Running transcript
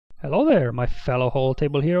Hello there, my fellow whole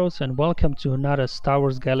table heroes, and welcome to another Star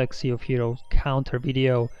Wars Galaxy of Heroes counter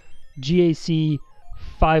video, GAC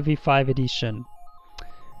 5v5 edition.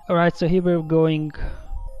 Alright, so here we're going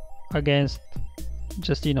against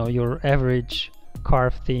just, your average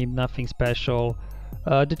Carve team, nothing special.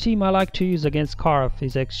 The team I like to use against Carve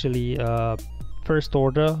is actually First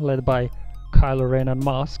Order, led by Kylo Ren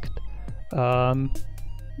Unmasked,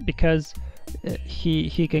 because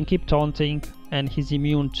he can keep taunting and he's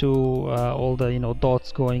immune to all the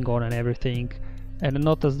dots going on and everything. And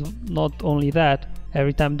not only that,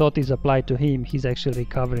 every time dot is applied to him, he's actually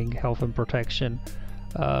covering health and protection.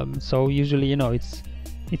 So usually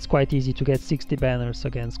it's quite easy to get 60 banners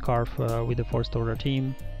against Carve with the First Order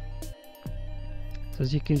team. So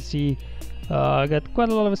as you can see, I got quite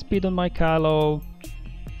a lot of speed on my Kylo.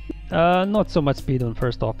 Not so much speed on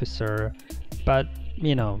First Officer, but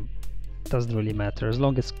doesn't really matter. As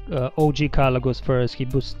long as OG Kylo goes first, he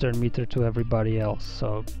boosts turn meter to everybody else,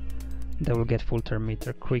 so they will get full turn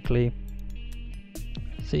meter quickly.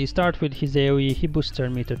 So you start with his AoE, he boosts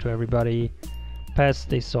turn meter to everybody, pass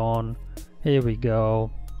this on. Here we go.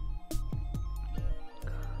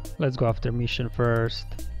 Let's go after mission first.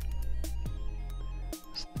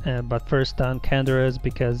 But first stun Canderous,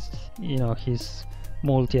 because his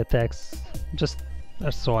multi-attacks just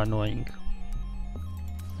are so annoying.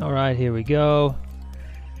 Alright, here we go.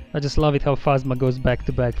 I just love it how Phasma goes back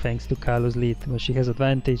to back thanks to Kylo's lead. When she has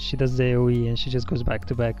advantage, she does the AoE and she just goes back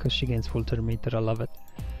to back because she gains full turn meter. I love it.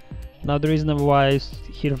 Now the reason why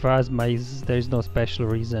here Phasma is, there is no special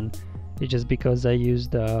reason. It's just because I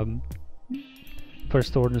used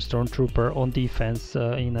First Order Stormtrooper on defense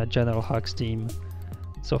in a General Hux team.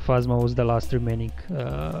 So Phasma was the last remaining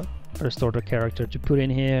First Order character to put in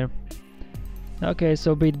here. Okay,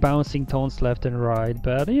 so bit bouncing taunts left and right,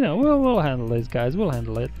 but we'll handle this, guys. We'll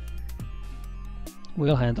handle it.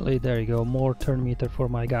 We'll handle it. There you go. More turn meter for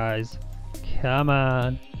my guys. Come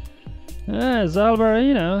on.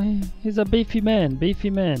 Zalbar, he's a beefy man. Beefy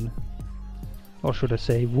man. Or should I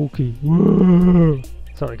say Wookie? Whoa.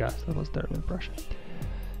 Sorry, guys. That was a terrible impression.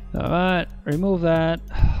 Alright, remove that.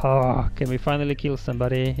 Oh, can we finally kill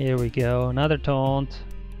somebody? Here we go. Another taunt.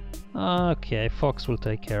 Okay, Fox will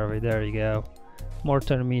take care of it. There you go. More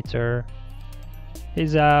turn meter.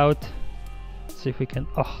 He's out. Let's see if we can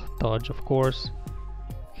dodge, of course.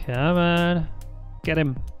 Come on, get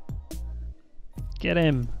him, get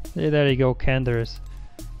him. There you go, Canderous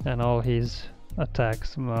and all his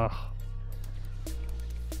attacks. Ugh.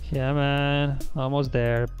 Come on, almost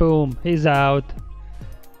there. Boom, he's out.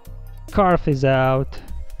 Carve is out.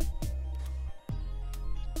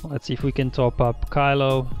 Let's see if we can top up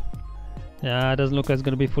Kylo. Yeah, it doesn't look like it's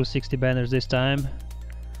gonna be full 60 banners this time.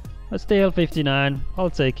 But still 59, I'll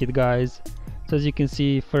take it, guys. So as you can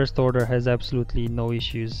see, First Order has absolutely no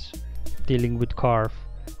issues dealing with Carve.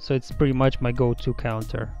 So it's pretty much my go-to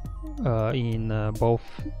counter in both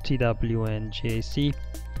TW and GAC.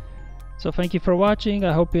 So thank you for watching,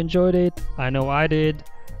 I hope you enjoyed it. I know I did.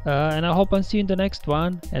 And I hope I'll see you in the next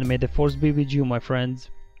one. And may the Force be with you, my friends.